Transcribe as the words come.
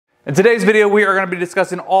In today's video, we are going to be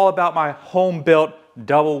discussing all about my home-built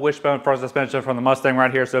double wishbone front suspension from the Mustang right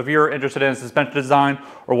here. So if you're interested in suspension design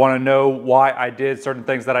or want to know why I did certain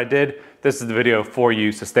things that I did, this is the video for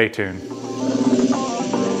you, so stay tuned.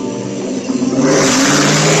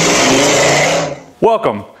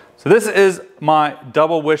 Welcome. So this is my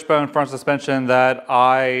double wishbone front suspension that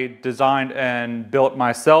I designed and built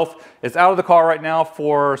myself. It's out of the car right now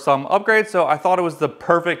for some upgrades, so I thought it was the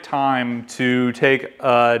perfect time to take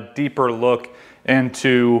a deeper look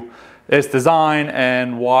into its design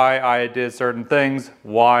and why I did certain things,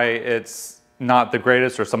 why it's not the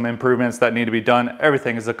greatest or some improvements that need to be done.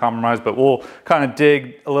 Everything is a compromise, but we'll kind of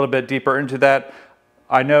dig a little bit deeper into that.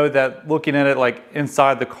 I know that looking at it like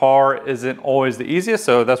inside the car isn't always the easiest,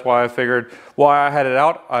 so that's why I figured while I had it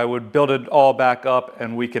out, I would build it all back up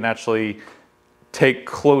and we can actually take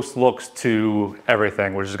close looks to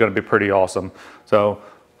everything, which is going to be pretty awesome. So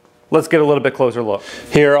let's get a little bit closer look.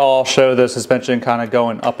 Here I'll show the suspension kind of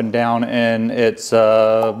going up and down in its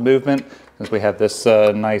movement, since we have this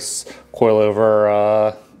nice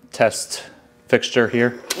coilover test fixture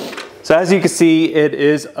here. So as you can see, it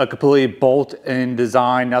is a completely bolt-in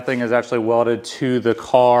design. Nothing is actually welded to the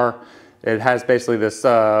car. It has basically this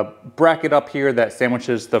bracket up here that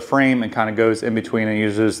sandwiches the frame and kind of goes in between and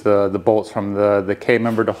uses the bolts from the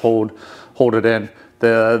K-member to hold it in.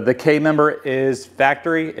 The K-member is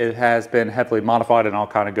factory. It has been heavily modified, and I'll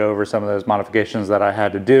kind of go over some of those modifications that I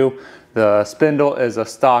had to do. The spindle is a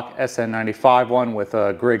stock SN95 one with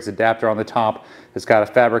a Griggs adapter on the top. It's got a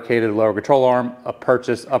fabricated lower control arm, a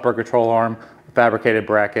purchased upper control arm, a fabricated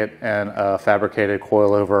bracket, and a fabricated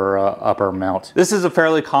coilover upper mount. This is a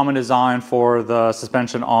fairly common design for the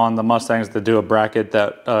suspension on the Mustangs, to do a bracket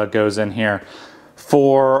that goes in here.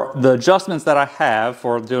 For the adjustments that I have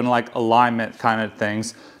for doing like alignment kind of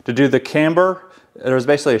things, to do the camber, there's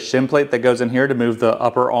basically a shim plate that goes in here to move the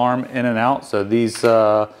upper arm in and out. So these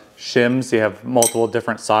shims, you have multiple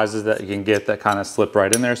different sizes that you can get that kind of slip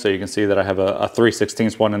right in there. So you can see that I have a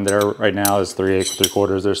 3/16 one in there right now. Is 3/8,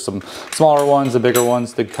 3/4. There's some smaller ones, the bigger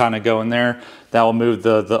ones to kind of go in there. That will move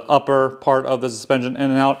the upper part of the suspension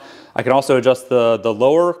in and out. I can also adjust the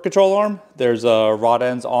lower control arm. There's rod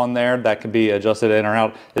ends on there that can be adjusted in or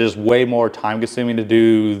out. It is way more time consuming to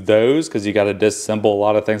do those because you got to disassemble a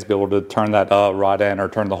lot of things to be able to turn that rod end or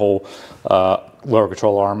turn the whole lower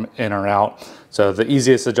control arm in or out. So the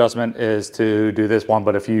easiest adjustment is to do this one,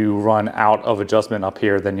 but if you run out of adjustment up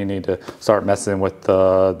here, then you need to start messing with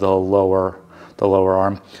the lower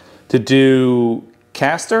arm. To do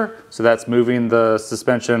caster, so that's moving the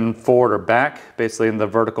suspension forward or back, basically in the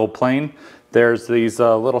vertical plane. There's these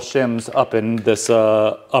little shims up in this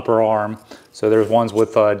upper arm. So there's ones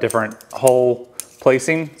with different hole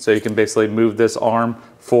placing, so you can basically move this arm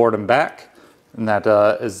forward and back. And that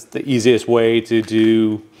is the easiest way to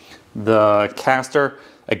do the caster.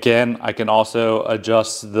 Again, I can also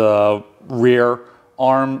adjust the rear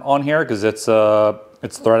arm on here because it's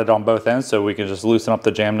threaded on both ends, so we can just loosen up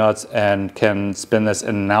the jam nuts and can spin this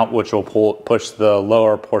in and out, which will push the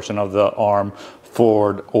lower portion of the arm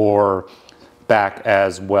forward or back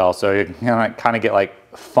as well. So you can kind of get like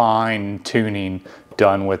fine tuning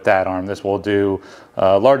done with that arm. This will do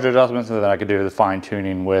larger adjustments, and then I could do the fine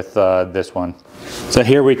tuning with this one. So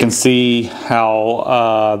here we can see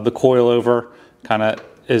how the coilover kind of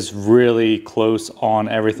is really close on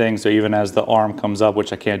everything. So even as the arm comes up,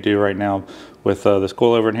 which I can't do right now with this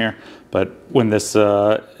coilover in here, but when this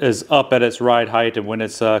is up at its right height and when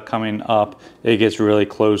it's coming up, it gets really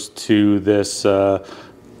close to this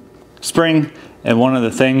spring. And one of the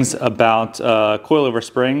things about coilover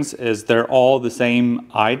springs is they're all the same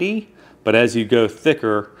ID, but as you go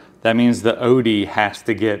thicker, that means the OD has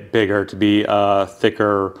to get bigger to be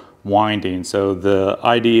thicker winding. So the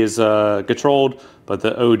ID is controlled, but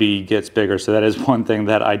the OD gets bigger. So that is one thing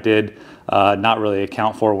that I did not really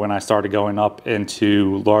account for when I started going up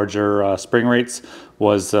into larger spring rates,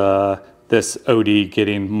 was this OD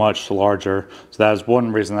getting much larger. So that was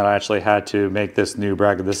one reason that I actually had to make this new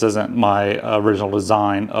bracket. This isn't my original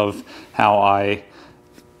design of how I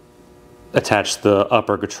attach the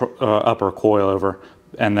upper coilover.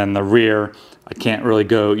 And then the rear, I can't really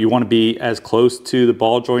go. You want to be as close to the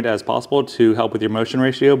ball joint as possible to help with your motion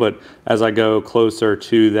ratio, but as I go closer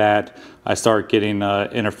to that, I start getting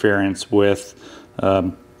interference with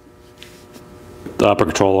the upper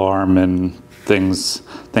control arm and things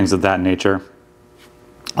of that nature.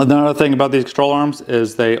 Another thing about these control arms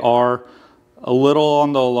is they are a little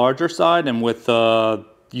on the larger side, and with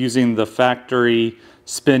using the factory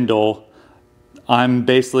spindle, I'm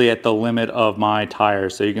basically at the limit of my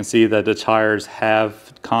tires. So you can see that the tires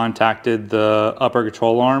have contacted the upper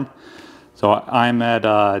control arm. So I'm at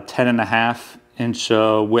a 10.5-inch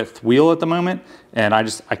width wheel at the moment, and I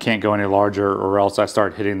can't go any larger or else I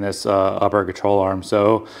start hitting this upper control arm.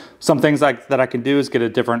 So some things that I can do is get a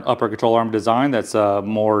different upper control arm design that's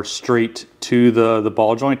more straight to the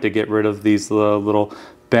ball joint to get rid of these little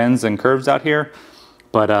bends and curves out here.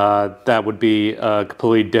 But that would be a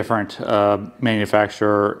completely different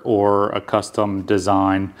manufacturer or a custom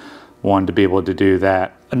design one to be able to do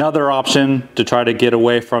that. Another option to try to get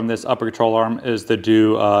away from this upper control arm is to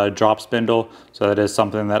do drop spindle. So that is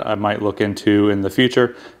something that I might look into in the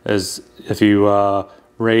future, is if you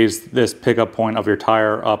raise this pickup point of your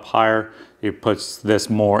tire up higher, it puts this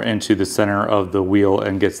more into the center of the wheel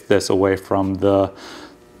and gets this away from the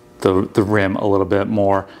rim a little bit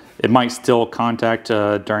more. It might still contact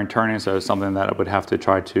during turning, so it's something that I would have to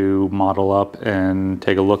try to model up and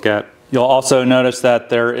take a look at. You'll also notice that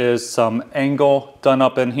there is some angle done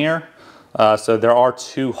up in here. So there are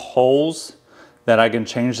 2 holes that I can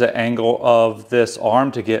change the angle of this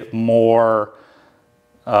arm to get more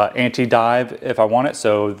anti-dive if I want it.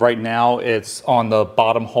 So right now it's on the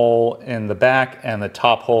bottom hole in the back and the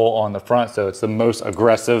top hole on the front. So it's the most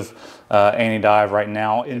aggressive anti-dive right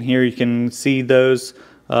now. In here you can see those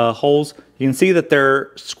holes. You can see that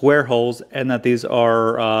they're square holes and that these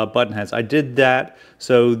are button heads. I did that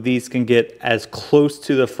so these can get as close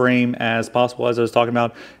to the frame as possible, as I was talking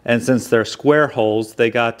about. And since they're square holes, they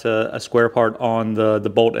got a square part on the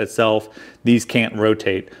bolt itself. These can't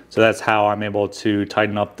rotate. So that's how I'm able to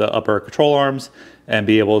tighten up the upper control arms and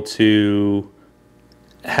be able to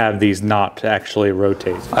have these not actually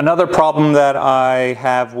rotate. Another problem that I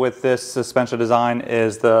have with this suspension design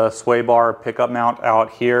is the sway bar pickup mount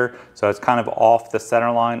out here. So it's kind of off the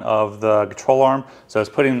center line of the control arm. So it's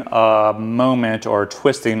putting a moment or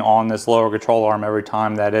twisting on this lower control arm every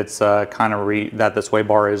time that it's that the sway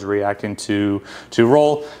bar is reacting to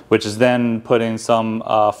roll, which is then putting some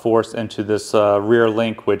force into this rear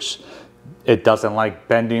link, which it doesn't like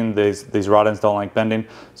bending. These rod ends don't like bending.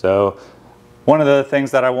 So one of the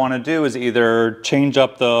things that I want to do is either change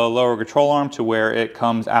up the lower control arm to where it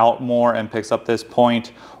comes out more and picks up this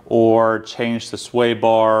point, or change the sway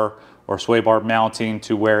bar or sway bar mounting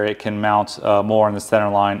to where it can mount more in the center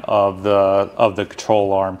line of the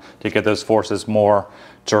control arm to get those forces more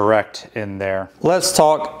direct in there. Let's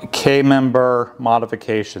talk K-member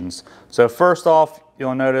modifications. So first off,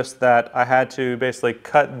 you'll notice that I had to basically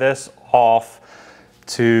cut this off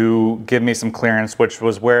to give me some clearance, which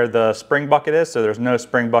was where the spring bucket is. So there's no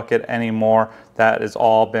spring bucket anymore. That has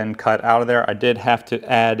all been cut out of there. I did have to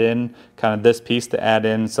add in kind of this piece to add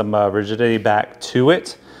in some rigidity back to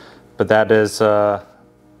it, but that is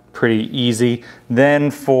pretty easy.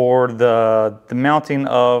 Then for the mounting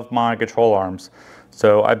of my control arms.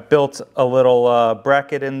 So I built a little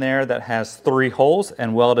bracket in there that has 3 holes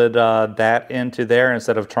and welded that into there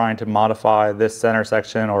instead of trying to modify this center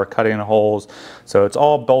section or cutting holes. So it's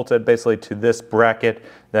all bolted basically to this bracket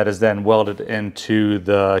that is then welded into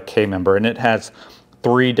the K-member, and it has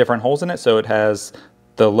 3 different holes in it. So it has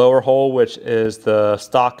the lower hole, which is the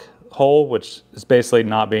stock hole, which is basically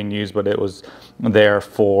not being used, but it was there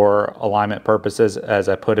for alignment purposes as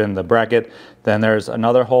I put in the bracket. Then there's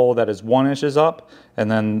another hole that is 1 inch up, and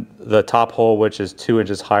then the top hole, which is 2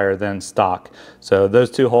 inches higher than stock. So those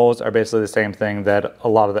 2 holes are basically the same thing that a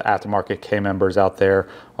lot of the aftermarket K-members out there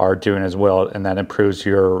are doing as well, and that improves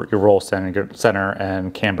your roll center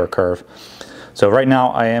and camber curve. So right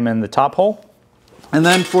now I am in the top hole. And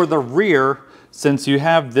then for the rear, since you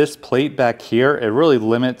have this plate back here, it really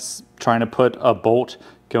limits trying to put a bolt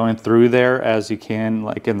going through there as you can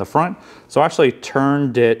like in the front. So I actually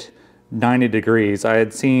turned it 90 degrees. I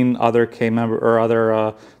had seen other K-member or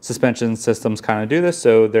other suspension systems kind of do this.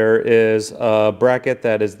 So there is a bracket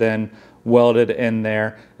that is then welded in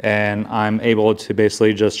there, and I'm able to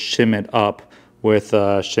basically just shim it up with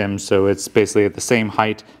shims. So it's basically at the same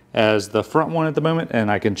height as the front one at the moment, and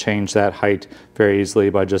I can change that height very easily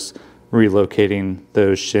by just relocating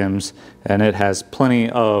those shims, and it has plenty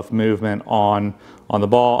of movement on the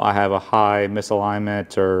ball. I have a high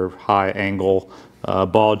misalignment or high angle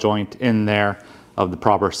ball joint in there of the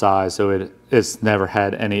proper size, so it's never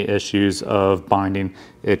had any issues of binding.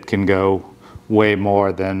 It can go way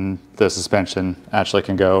more than the suspension actually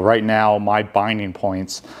can go. Right now my binding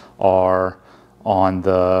points are on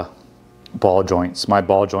the ball joints. My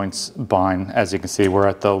ball joints bind, as you can see, we're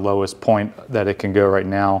at the lowest point that it can go right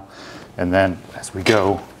now, and then as we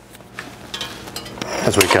go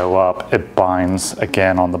up, it binds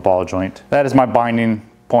again on the ball joint. That is my binding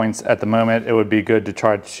points at the moment. It would be good to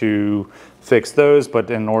try to fix those, but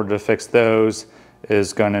in order to fix those,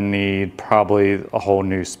 is going to need probably a whole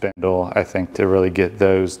new spindle, I think, to really get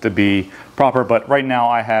those to be proper. But right now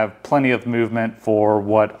I have plenty of movement for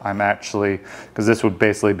what I'm actually, because this would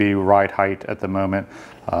basically be ride height at the moment.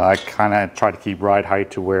 I kind of try to keep ride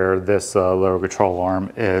height to where this lower control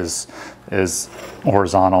arm is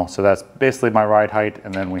horizontal. So that's basically my ride height,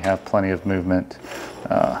 and then we have plenty of movement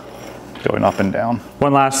going up and down.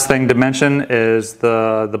 One last thing to mention is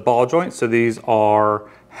the ball joints. So these are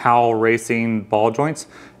Howell Racing ball joints,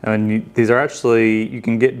 and these are actually, you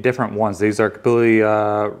can get different ones. These are completely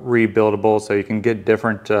rebuildable, so you can get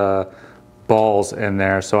different balls in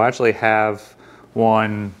there. So I actually have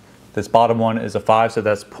one, this bottom one is a 5, so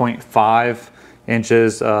that's 0.5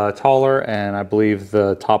 inches taller, and I believe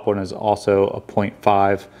the top one is also a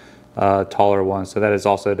 0.5 taller one. So that is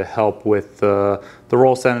also to help with the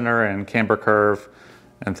roll center and camber curve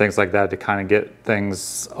and things like that, to kind of get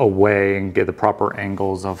things away and get the proper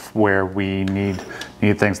angles of where we need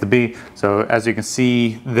things to be. So as you can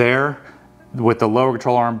see there, with the lower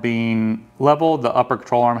control arm being level, the upper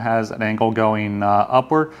control arm has an angle going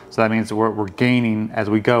upward. So that means we're gaining, as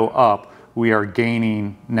we go up, we are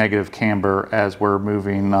gaining negative camber as we're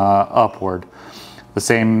moving upward. The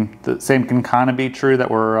same can kind of be true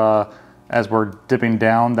that we're, as we're dipping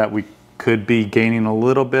down, that we could be gaining a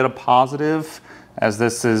little bit of positive as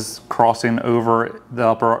this is crossing over, the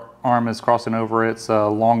upper arm is crossing over its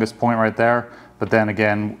longest point right there. But then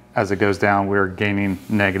again, as it goes down, we're gaining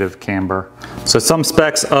negative camber. So some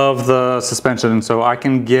specs of the suspension. So I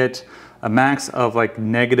can get a max of like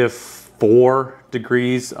 -4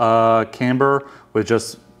 degrees camber with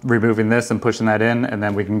just removing this and pushing that in. And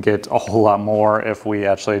then we can get a whole lot more if we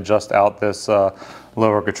actually adjust out this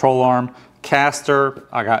lower control arm. Caster,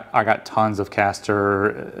 I got tons of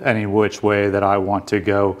caster any which way that I want to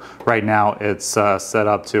go. Right now it's set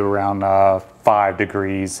up to around 5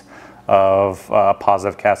 degrees of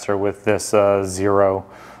positive caster with this 0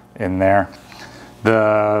 in there.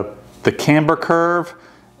 The camber curve,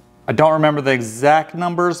 I don't remember the exact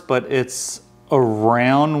numbers, but it's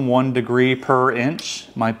around 1 degree per inch.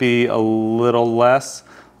 Might be a little less,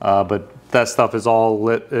 but that stuff is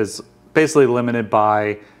is basically limited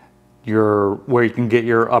by where you can get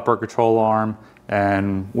your upper control arm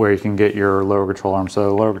and where you can get your lower control arm. So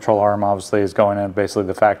the lower control arm obviously is going in basically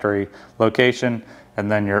the factory location,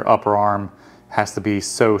 and then your upper arm has to be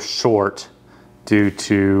so short due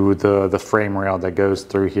to the frame rail that goes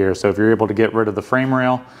through here. So if you're able to get rid of the frame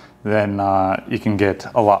rail, then you can get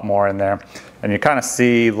a lot more in there. And you kind of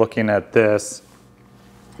see, looking at this,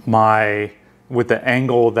 with the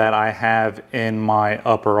angle that I have in my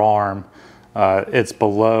upper arm, it's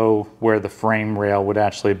below where the frame rail would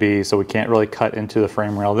actually be, so we can't really cut into the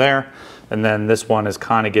frame rail there. And then this one is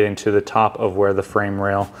kind of getting to the top of where the frame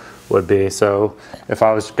rail would be. So if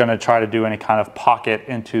I was going to try to do any kind of pocket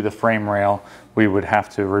into the frame rail, we would have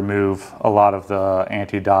to remove a lot of the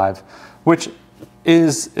anti-dive, which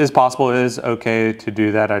is possible. It is okay to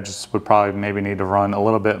do that. I just would probably maybe need to run a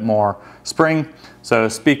little bit more spring. So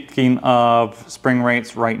speaking of spring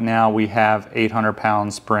rates, right now we have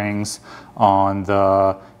 800-pound springs on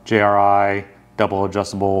the JRI double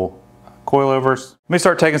adjustable coilovers. Let me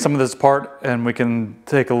start taking some of this apart and we can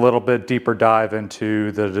take a little bit deeper dive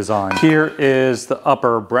into the design. Here is the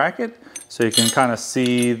upper bracket. So you can kind of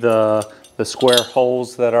see the square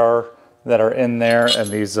holes that are in there, and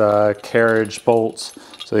these carriage bolts.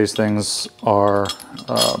 So these things are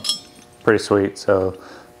pretty sweet. So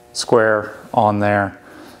square on there,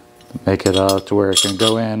 make it to where it can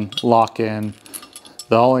go in, lock in.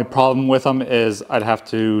 The only problem with them is I'd have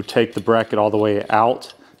to take the bracket all the way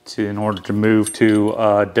out in order to move to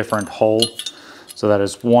a different hole. So that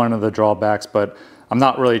is one of the drawbacks, but I'm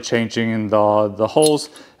not really changing the holes.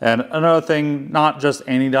 And another thing, not just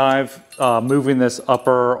anti-dive, moving this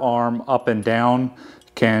upper arm up and down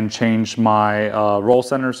can change my roll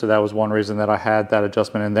center. So that was one reason that I had that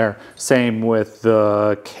adjustment in there. Same with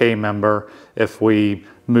the K-member. If we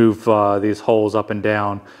move these holes up and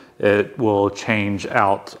down, it will change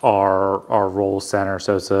out our roll center.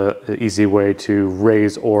 So it's an easy way to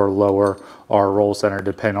raise or lower our roll center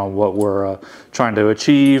depending on what we're trying to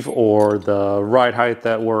achieve or the ride height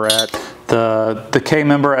that we're at. The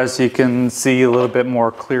K-member, as you can see a little bit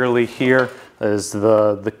more clearly here, is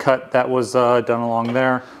the cut that was done along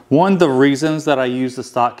there. One of the reasons that I use the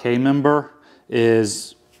stock K-member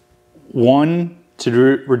is, one,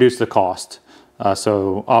 to reduce the cost.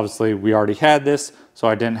 So obviously we already had this, so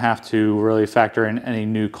I didn't have to really factor in any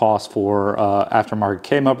new costs for aftermarket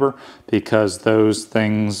K-Mubber, because those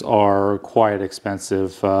things are quite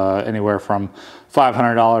expensive, anywhere from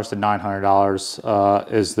 $500 to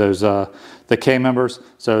 $900 is those the K-Members.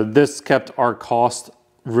 So this kept our cost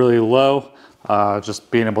really low, just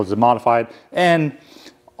being able to modify it, and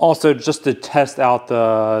also just to test out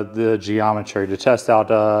the geometry, to test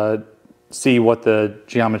out see what the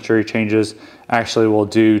geometry changes actually will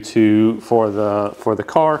do for the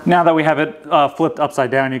car. Now that we have it flipped upside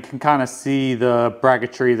down, you can kind of see the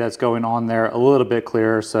bracketry that's going on there a little bit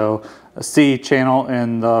clearer. So a C channel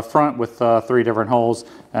in the front with 3 different holes,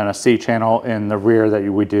 and a C channel in the rear that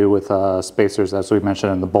we do with spacers, as we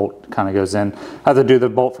mentioned, and the bolt kind of goes in. I have to do the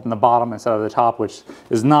bolt from the bottom instead of the top, which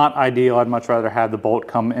is not ideal. I'd much rather have the bolt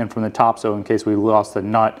come in from the top, so in case we lost the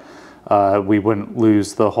nut, we wouldn't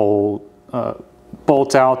lose the whole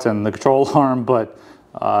bolt out and the control arm, but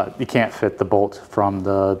you can't fit the bolt from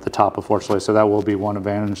the top, unfortunately. So that will be one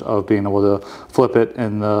advantage of being able to flip it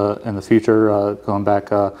in the future, going back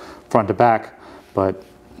front to back. But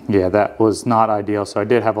yeah, that was not ideal. So I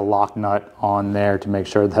did have a lock nut on there to make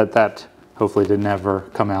sure that hopefully did never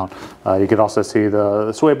come out. You could also see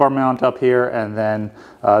the sway bar mount up here, and then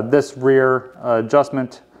this rear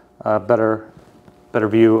adjustment, better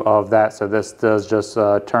view of that. So this does just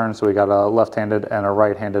turn, so we got a left-handed and a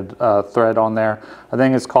right-handed thread on there. I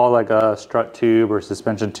think it's called like a strut tube or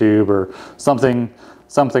suspension tube or something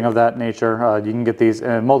of that nature. You can get these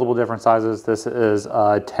in multiple different sizes. This is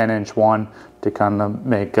a 10-inch one to kind of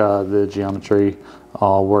make the geometry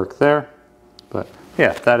all work there. But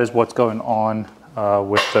yeah, that is what's going on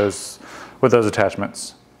with those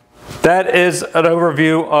attachments. That is an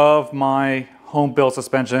overview of my home built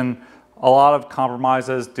suspension. A lot of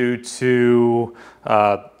compromises due to,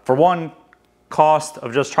 for one, cost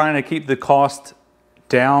of just trying to keep the cost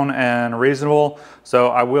down and reasonable. So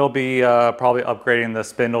I will be probably upgrading the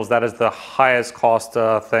spindles. That is the highest cost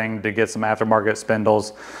thing, to get some aftermarket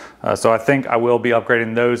spindles. So I think I will be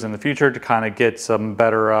upgrading those in the future to kind of get some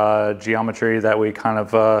better geometry that we kind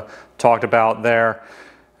of talked about there.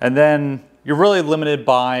 And then you're really limited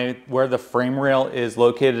by where the frame rail is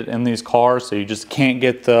located in these cars, so you just can't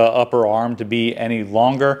get the upper arm to be any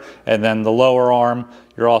longer. And then the lower arm,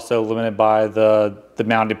 you're also limited by the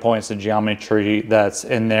mounting points and geometry that's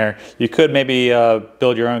in there. You could maybe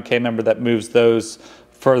build your own K-member that moves those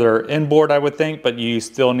further inboard, I would think, but you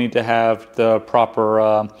still need to have the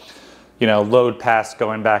proper load pass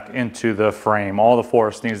going back into the frame. All the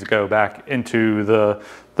force needs to go back into the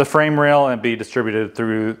frame rail and be distributed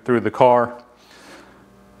through the car.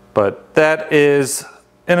 But that is,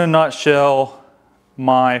 in a nutshell,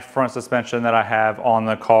 my front suspension that I have on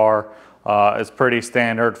the car. Is pretty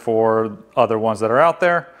standard for other ones that are out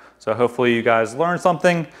there. So hopefully you guys learned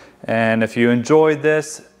something, and if you enjoyed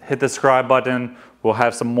this, hit the subscribe button. We'll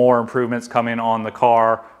have some more improvements coming on the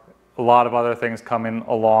car. A lot of other things coming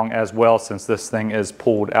along as well, since this thing is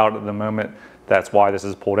pulled out at the moment. That's why this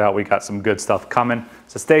is pulled out. We got some good stuff coming.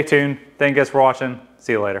 So stay tuned. Thank you guys for watching.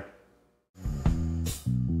 See you later.